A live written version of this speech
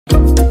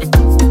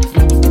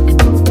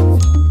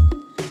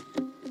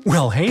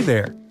Well, hey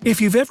there!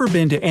 If you've ever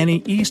been to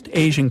any East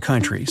Asian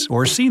countries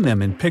or seen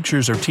them in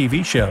pictures or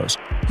TV shows,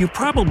 you've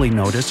probably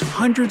noticed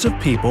hundreds of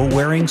people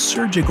wearing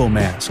surgical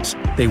masks.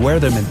 They wear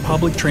them in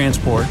public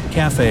transport,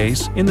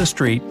 cafes, in the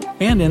street,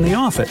 and in the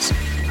office.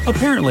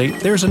 Apparently,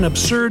 there's an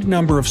absurd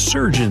number of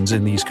surgeons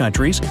in these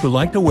countries who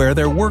like to wear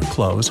their work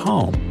clothes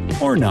home.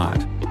 Or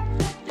not.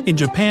 In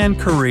Japan,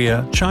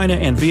 Korea, China,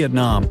 and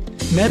Vietnam,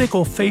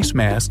 medical face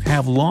masks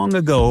have long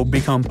ago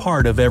become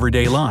part of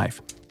everyday life.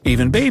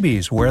 Even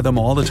babies wear them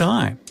all the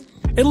time.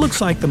 It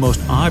looks like the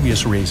most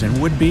obvious reason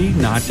would be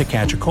not to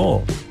catch a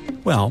cold.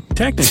 Well,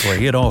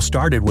 technically, it all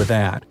started with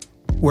that.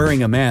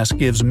 Wearing a mask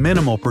gives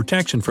minimal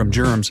protection from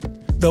germs,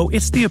 though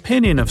it's the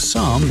opinion of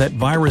some that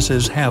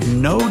viruses have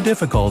no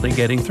difficulty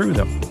getting through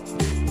them.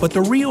 But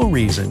the real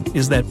reason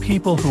is that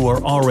people who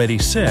are already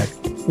sick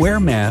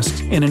wear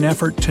masks in an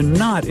effort to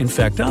not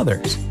infect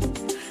others.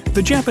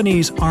 The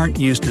Japanese aren't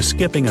used to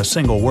skipping a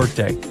single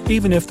workday,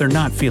 even if they're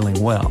not feeling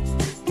well.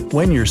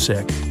 When you're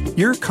sick,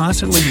 you're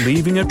constantly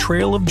leaving a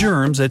trail of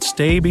germs that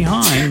stay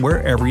behind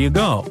wherever you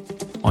go,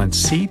 on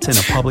seats in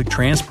a public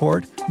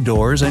transport,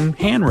 doors, and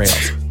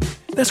handrails.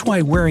 That's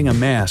why wearing a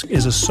mask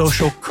is a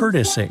social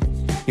courtesy.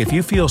 If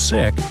you feel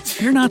sick,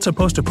 you're not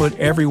supposed to put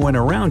everyone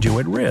around you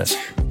at risk.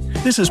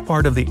 This is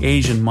part of the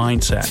Asian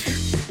mindset.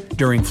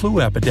 During flu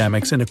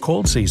epidemics in a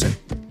cold season,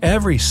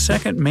 every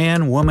second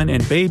man, woman,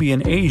 and baby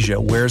in Asia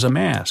wears a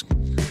mask.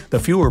 The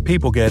fewer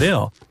people get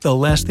ill, the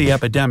less the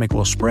epidemic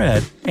will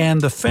spread,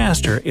 and the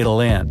faster it'll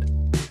end.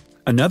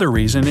 Another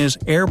reason is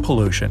air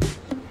pollution.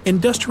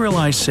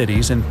 Industrialized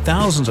cities and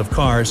thousands of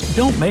cars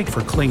don't make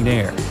for clean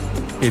air.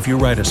 If you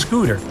ride a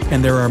scooter,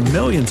 and there are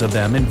millions of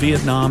them in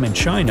Vietnam and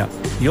China,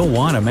 you'll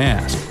want a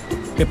mask.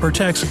 It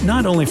protects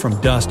not only from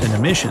dust and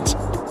emissions,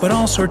 but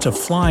all sorts of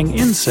flying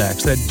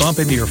insects that bump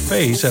into your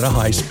face at a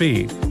high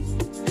speed.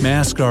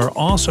 Masks are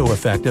also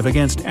effective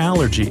against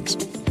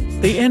allergies.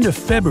 The end of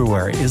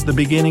February is the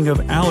beginning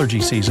of allergy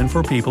season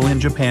for people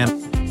in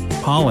Japan.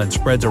 Pollen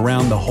spreads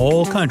around the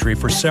whole country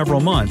for several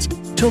months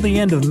till the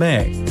end of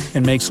May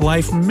and makes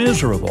life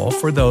miserable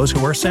for those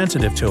who are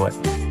sensitive to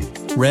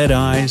it. Red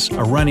eyes,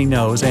 a runny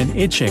nose, and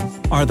itching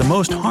are the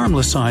most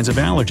harmless signs of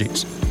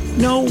allergies.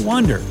 No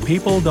wonder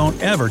people don't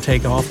ever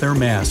take off their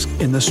masks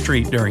in the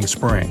street during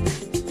spring.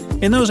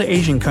 In those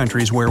Asian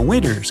countries where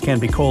winters can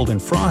be cold and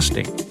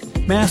frosty,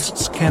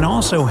 masks can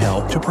also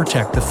help to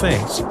protect the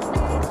face.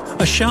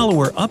 A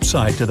shallower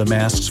upside to the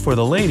masks for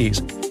the ladies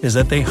is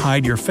that they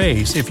hide your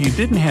face if you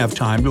didn't have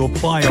time to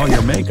apply all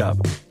your makeup.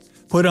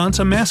 Put on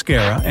some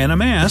mascara and a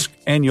mask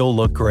and you'll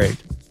look great.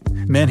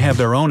 Men have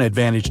their own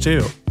advantage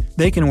too.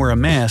 They can wear a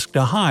mask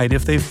to hide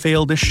if they've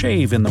failed to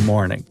shave in the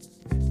morning.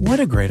 What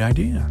a great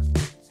idea.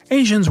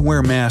 Asians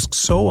wear masks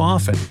so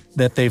often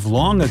that they've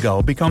long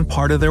ago become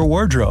part of their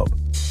wardrobe.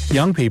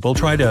 Young people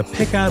try to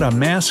pick out a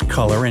mask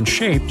color and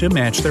shape to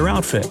match their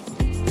outfit.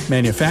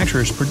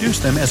 Manufacturers produce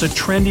them as a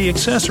trendy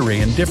accessory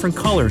in different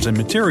colors and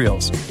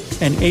materials,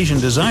 and Asian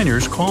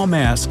designers call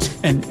masks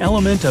an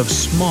element of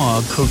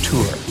smog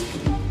couture.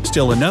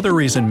 Still, another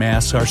reason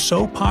masks are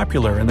so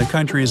popular in the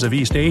countries of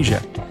East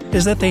Asia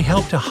is that they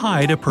help to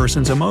hide a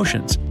person's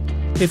emotions.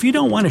 If you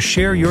don't want to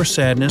share your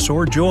sadness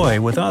or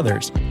joy with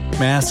others,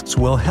 masks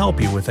will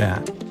help you with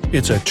that.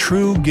 It's a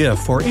true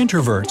gift for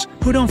introverts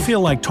who don't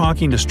feel like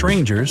talking to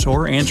strangers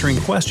or answering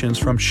questions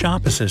from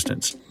shop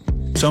assistants.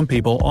 Some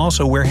people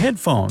also wear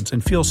headphones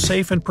and feel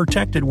safe and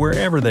protected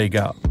wherever they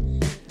go.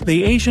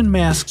 The Asian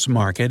masks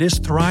market is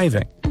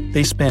thriving.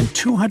 They spend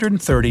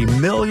 $230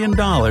 million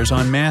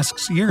on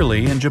masks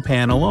yearly in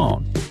Japan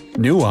alone.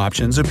 New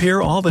options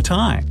appear all the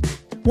time.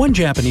 One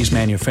Japanese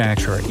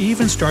manufacturer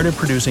even started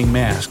producing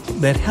masks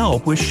that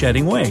help with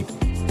shedding weight.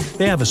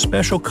 They have a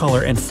special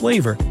color and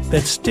flavor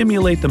that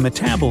stimulate the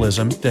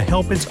metabolism to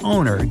help its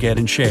owner get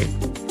in shape.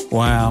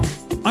 Wow,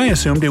 I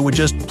assumed it would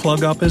just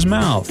plug up his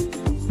mouth.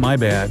 My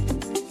bad.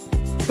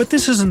 But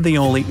this isn't the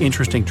only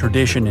interesting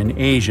tradition in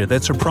Asia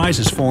that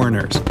surprises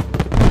foreigners.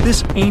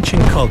 This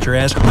ancient culture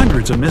has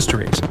hundreds of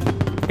mysteries.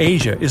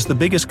 Asia is the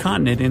biggest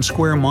continent in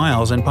square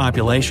miles and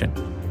population.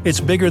 It's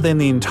bigger than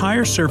the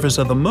entire surface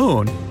of the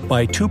moon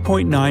by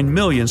 2.9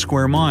 million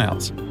square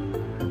miles.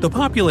 The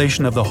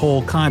population of the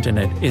whole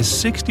continent is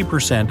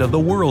 60% of the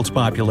world's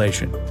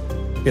population.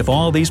 If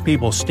all these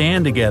people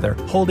stand together,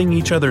 holding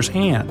each other's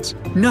hands,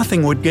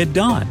 nothing would get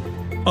done.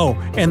 Oh,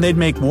 and they'd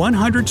make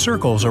 100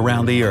 circles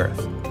around the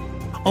Earth.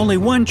 Only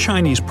one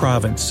Chinese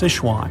province,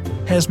 Sichuan,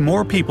 has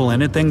more people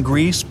in it than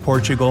Greece,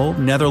 Portugal,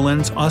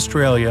 Netherlands,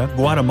 Australia,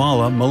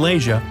 Guatemala,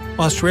 Malaysia,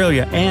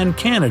 Australia, and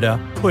Canada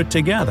put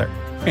together.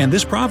 And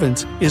this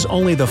province is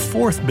only the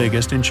fourth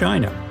biggest in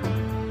China.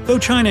 Though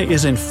China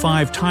is in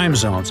 5 time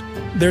zones,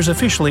 there's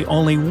officially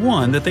only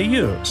one that they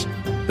use.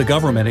 The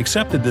government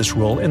accepted this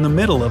rule in the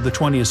middle of the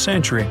 20th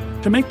century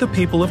to make the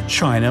people of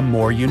China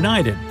more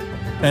united.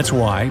 That's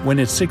why, when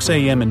it's 6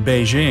 a.m. in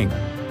Beijing,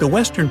 the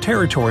Western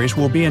territories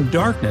will be in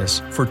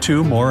darkness for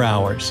 2 more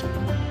hours.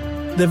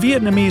 The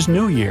Vietnamese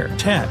New Year,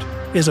 Tet,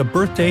 is a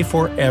birthday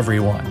for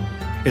everyone.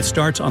 It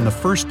starts on the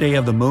first day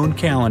of the moon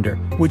calendar,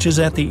 which is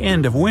at the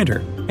end of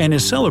winter, and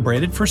is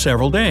celebrated for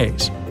several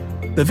days.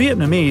 The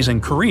Vietnamese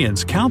and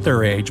Koreans count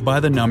their age by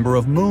the number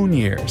of moon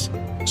years.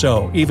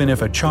 So, even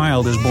if a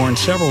child is born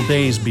several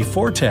days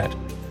before Tet,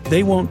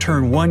 they won't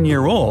turn 1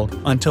 year old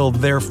until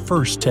their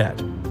first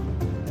Tet.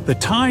 The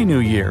Thai New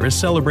Year is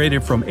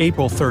celebrated from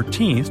April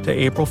 13th to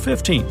April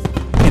 15th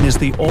and is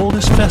the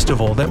oldest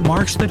festival that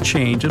marks the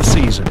change of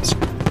seasons.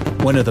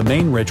 One of the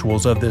main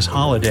rituals of this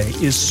holiday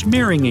is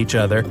smearing each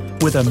other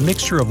with a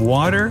mixture of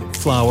water,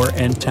 flour,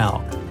 and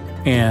talc.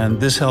 And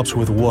this helps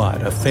with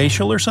what, a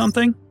facial or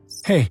something?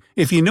 Hey,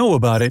 if you know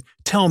about it,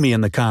 tell me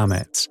in the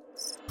comments.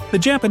 The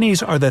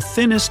Japanese are the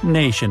thinnest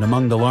nation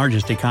among the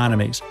largest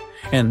economies,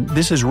 and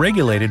this is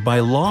regulated by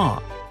law.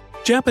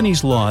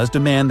 Japanese laws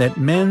demand that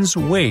men's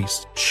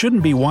waist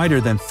shouldn't be wider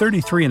than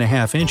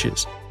 33.5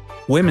 inches.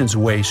 Women's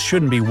waist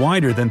shouldn't be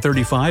wider than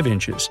 35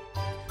 inches.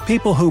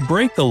 People who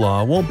break the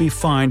law won't be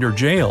fined or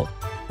jailed,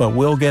 but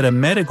will get a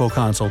medical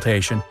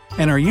consultation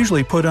and are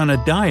usually put on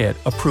a diet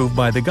approved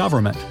by the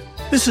government.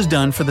 This is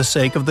done for the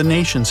sake of the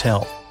nation's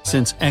health,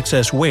 since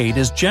excess weight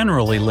is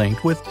generally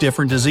linked with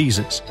different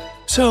diseases.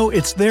 So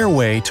it's their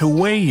way to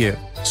weigh you,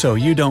 so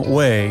you don't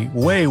weigh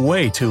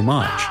way too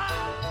much.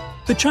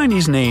 The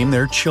Chinese name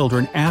their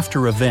children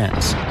after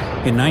events.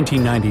 In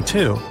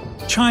 1992,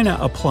 China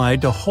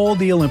applied to hold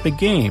the Olympic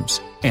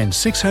Games, and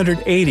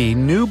 680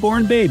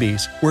 newborn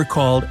babies were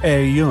called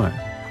Aiyun,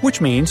 which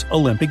means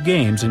Olympic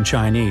Games in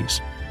Chinese.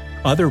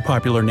 Other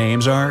popular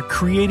names are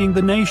Creating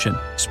the Nation,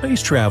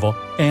 Space Travel,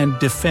 and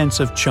Defense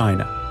of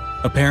China.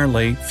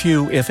 Apparently,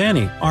 few, if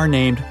any, are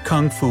named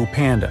Kung Fu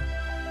Panda.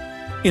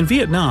 In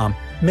Vietnam,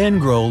 men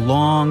grow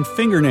long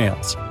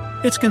fingernails.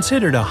 It's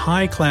considered a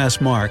high-class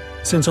mark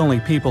since only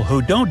people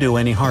who don't do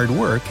any hard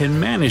work can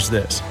manage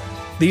this.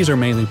 These are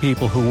mainly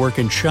people who work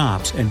in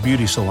shops and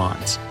beauty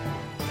salons.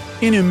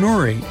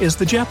 Inumuri is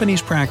the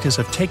Japanese practice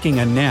of taking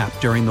a nap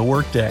during the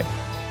workday.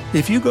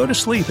 If you go to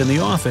sleep in the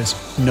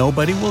office,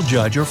 nobody will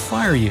judge or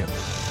fire you.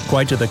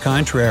 Quite to the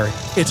contrary,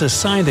 it's a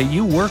sign that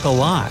you work a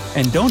lot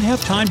and don't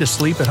have time to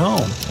sleep at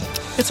home.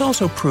 It's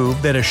also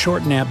proved that a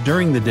short nap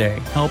during the day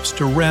helps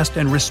to rest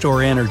and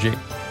restore energy,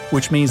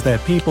 which means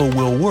that people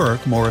will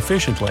work more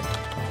efficiently.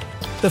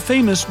 The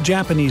famous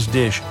Japanese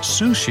dish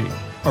sushi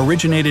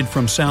originated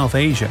from South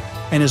Asia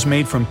and is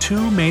made from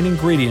two main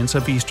ingredients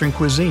of Eastern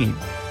cuisine,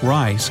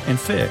 rice and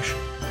fish.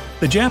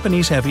 The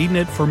Japanese have eaten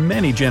it for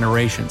many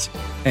generations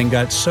and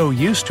got so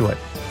used to it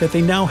that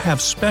they now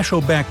have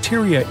special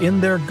bacteria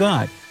in their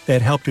gut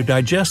that help to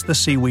digest the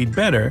seaweed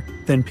better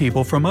than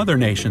people from other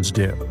nations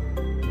do.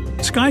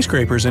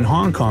 Skyscrapers in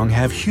Hong Kong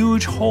have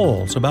huge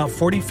holes about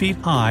 40 feet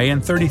high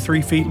and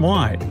 33 feet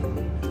wide.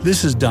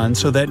 This is done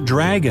so that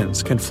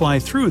dragons can fly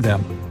through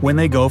them when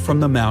they go from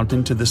the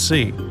mountain to the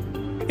sea.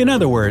 In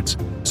other words,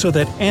 so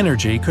that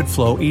energy could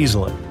flow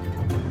easily.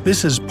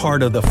 This is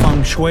part of the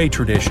feng shui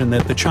tradition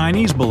that the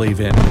Chinese believe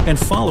in and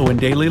follow in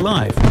daily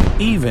life,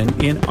 even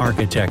in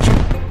architecture.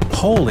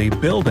 Holy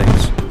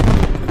buildings.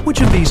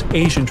 Which of these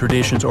Asian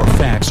traditions or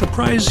facts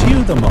surprised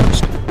you the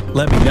most?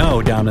 Let me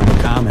know down in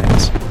the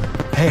comments.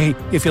 Hey,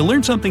 if you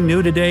learned something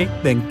new today,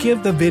 then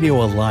give the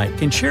video a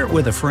like and share it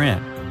with a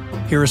friend.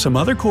 Here are some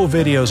other cool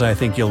videos I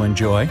think you'll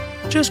enjoy.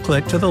 Just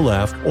click to the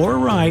left or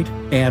right,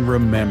 and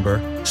remember,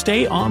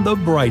 stay on the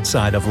bright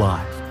side of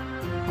life.